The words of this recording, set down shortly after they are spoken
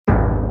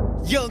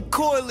Young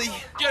Corle,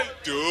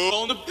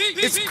 On the beat.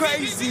 it's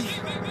crazy.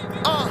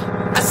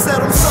 I said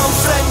I'm so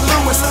St.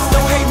 Louis,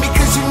 don't hate me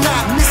cause you're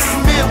not. This is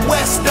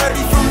Midwest,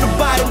 dirty from the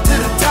bottom to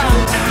the top.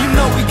 You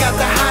know we got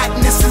the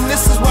hotness and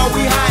this is why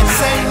we hide.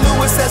 St.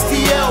 Louis,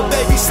 STL,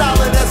 baby,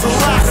 solid as a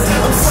rock.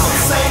 I'm so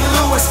St.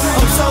 Louis,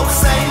 I'm so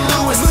St.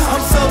 Louis,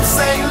 I'm so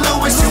St.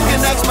 Louis. You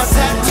can ask my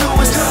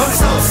tattooist. I'm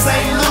so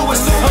St.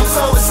 Louis, I'm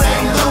so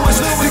St. Louis.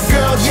 The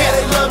girls, yeah,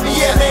 they love me,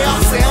 yeah, they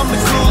all say I'm the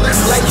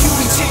coolest. Like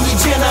Huey, Jimmy,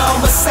 Jenna,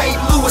 I'm a St.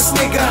 Louis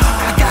nigga.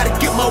 I gotta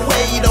get my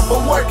weight up,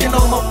 I'm working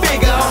on my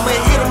figure. I'ma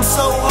hit them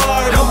so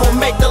hard, I'ma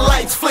make the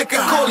lights flicker.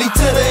 Corle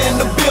to the in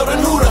the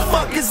building, who the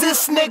fuck is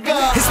this nigga?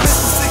 It's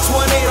Mr.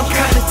 618, I'm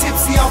kinda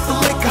tipsy off the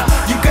liquor.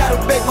 You gotta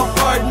beg my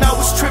pardon, I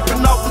was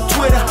tripping off the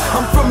Twitter.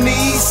 I'm from the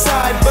east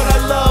side, but I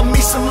love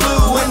me some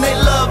Lou. And they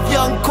love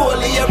young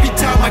Corle every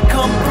time I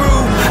come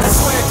through. I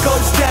swear it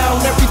goes down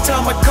every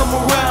time I come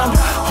around.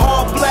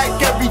 All black,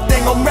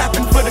 everything, I'm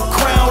rapping for the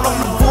crown. I'm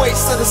the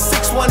voice of the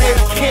 618,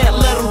 can't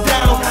let them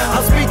down.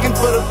 I'm speaking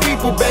for the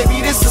people,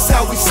 baby, this is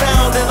how we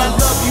sound. And I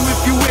love you if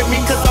you with me,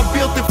 cause I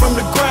built it from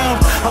the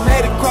ground. I'm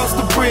headed across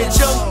the bridge,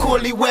 young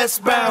Corle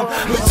westbound.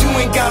 But you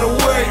ain't gotta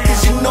worry,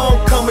 cause you know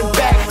I'm coming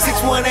back.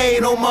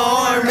 618 on my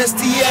arm,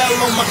 STL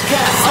on my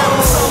cap.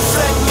 I'm so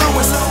St.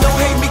 Louis, don't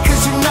hate me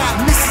cause you're not.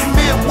 This is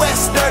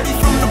Midwest, dirty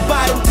from the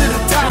bottom to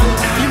the top.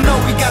 You know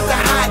we got the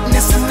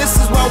hotness and this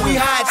is why we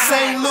hide.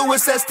 St.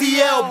 Louis,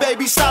 STL,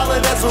 baby,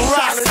 solid as a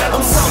rock.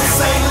 I'm so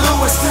St.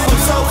 Louis,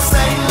 I'm so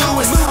St.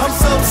 Louis, I'm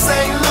so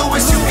St.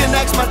 Louis. You can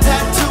ask my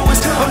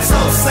tattooist. I'm so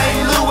St.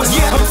 Louis,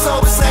 yeah, I'm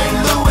so St.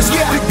 Louis.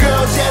 The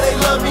girls, yeah, they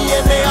love me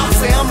and they all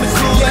say I'm the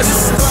coolest. Yeah,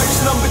 this is verse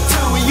number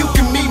 2 and you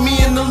can meet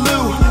me in the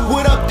loo.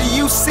 What up, do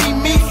you see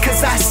me?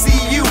 Cause I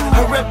see you.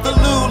 I rep the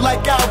loo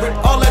like Albert,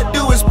 all I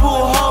do is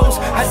pull hoes.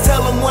 I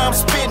tell them where I'm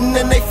spitting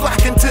and they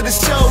flocking to the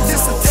shows.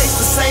 It's a taste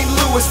of St.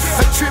 Louis,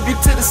 a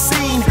tribute to the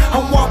scene.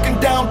 I'm walking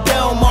down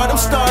Delmar, them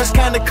stars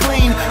kinda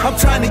clean. I'm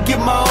trying to get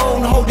my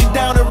own, hold it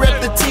down and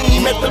rep the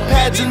team. At the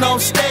pageant on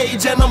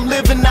stage and I'm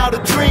living out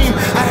a dream.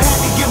 I had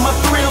to get my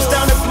thrills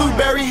down at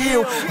Blueberry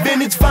Hill.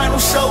 Vintage vinyl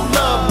show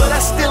love, but I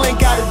still ain't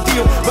got a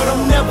deal. But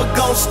I'm never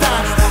gonna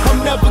stop,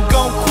 I'm never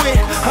gonna quit.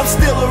 I'm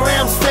still a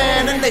Rams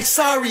fan and they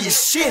sorry as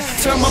shit.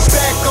 Turn my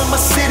back on my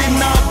city,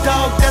 nah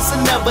dog, that's a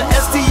never.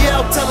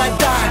 STL till I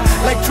die,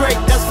 like Drake,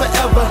 that's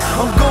forever.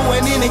 I'm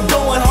going in and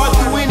going hard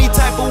through any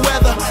type of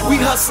weather. We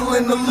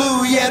hustling the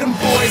loo, yeah, them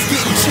boys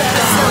getting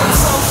cheddar. I'm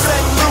so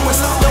St. Louis,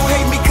 don't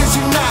hate me cause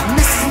you're not.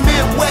 This is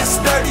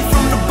Midwest, dirty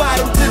from the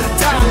bottom to the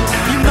top.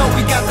 You know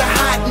we got the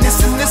hotness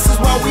and this is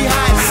why we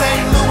hide.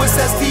 St. Louis,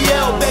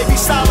 STL, baby,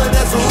 solid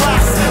as a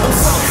rock. I'm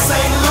so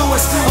St.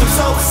 Louis, I'm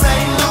so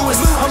St. Louis,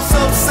 I'm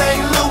so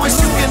St. Louis.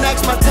 You can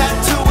ask my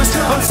tattooist.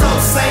 I'm so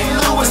St.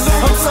 Louis,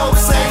 I'm so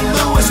St.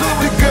 Louis.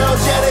 The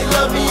girls, yeah, they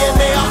love me and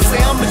they all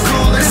say I'm the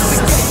coolest. This is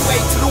the gateway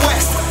to the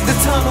west, the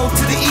tunnel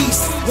to the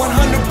east.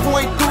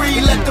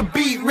 100.3, let the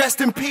beat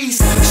rest in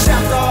peace.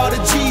 Shout to all the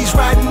G's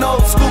riding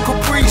old school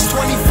Caprice.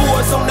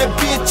 24s on that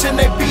bitch and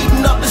they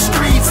beating up the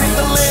streets. Hit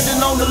the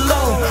landing on the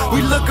low,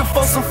 we looking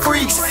for some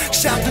freaks.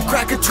 Shout to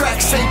Cracker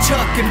Track, St.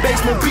 Chuck and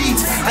Basement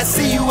Beats. I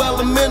see you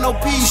Elemental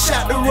P,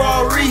 shout to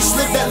Raw Reese.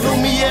 Live that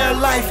Lumiere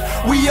life,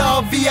 we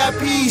all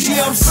VIPs.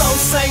 Yeah, I'm so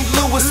St.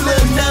 Louis,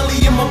 Lil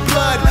Nelly in my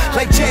blood.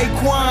 Like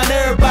Jaquan,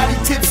 everybody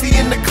tipsy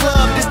in the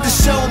club. This the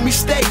show me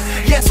state,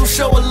 yes, we'll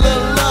show a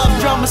little love.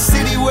 Drama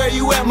City, where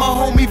you at? My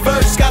homie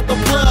Verse got the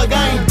plug.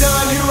 I ain't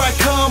done, here I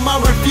come, I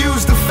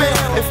refuse to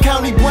fail. If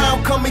County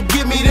Brown come and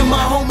get me, then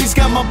my homies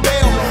got my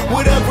bail.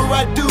 Whatever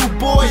I do,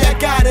 boy, I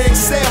gotta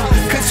excel.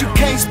 Cause you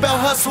can't spell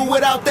hustle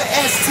without the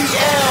STL.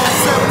 I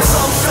said I'm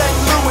so St.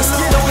 Louis,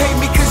 don't hate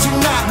me cause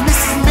you're not. This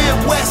is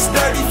Midwest,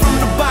 dirty from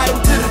the bottom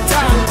to the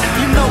top.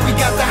 You know we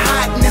got the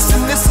hotness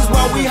and this is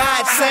why we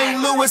hide. St.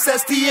 Louis,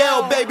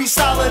 STL, baby,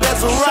 solid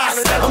as a rock.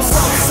 I'm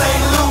so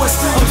St. Louis,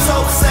 I'm so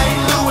St.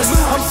 Louis,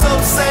 I'm so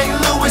St.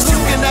 Louis. You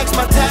can ask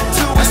my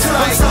tattooist.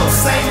 I'm so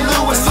St.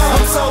 Louis,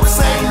 I'm so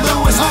St.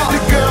 Louis.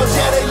 The girls,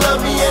 yeah, they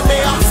love me and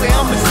they all say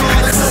I'm the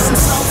coolest. I'm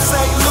so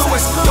St.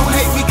 Louis, don't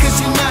hate me cause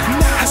you're not.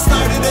 I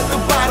started at the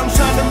bottom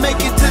trying to make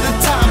it to the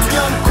top.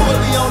 Young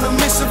Corle on a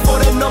mission for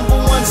that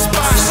 #1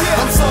 spot.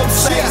 I'm so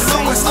St.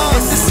 Louis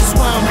and this is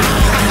why I'm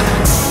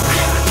high.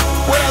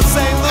 What up,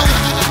 St. Louis?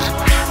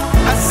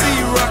 I see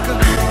you, Rucker.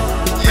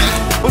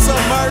 What's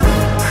up, Murder?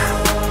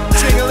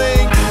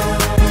 Ting-a-ling.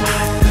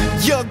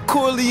 Young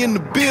Corle in the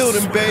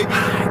building, baby.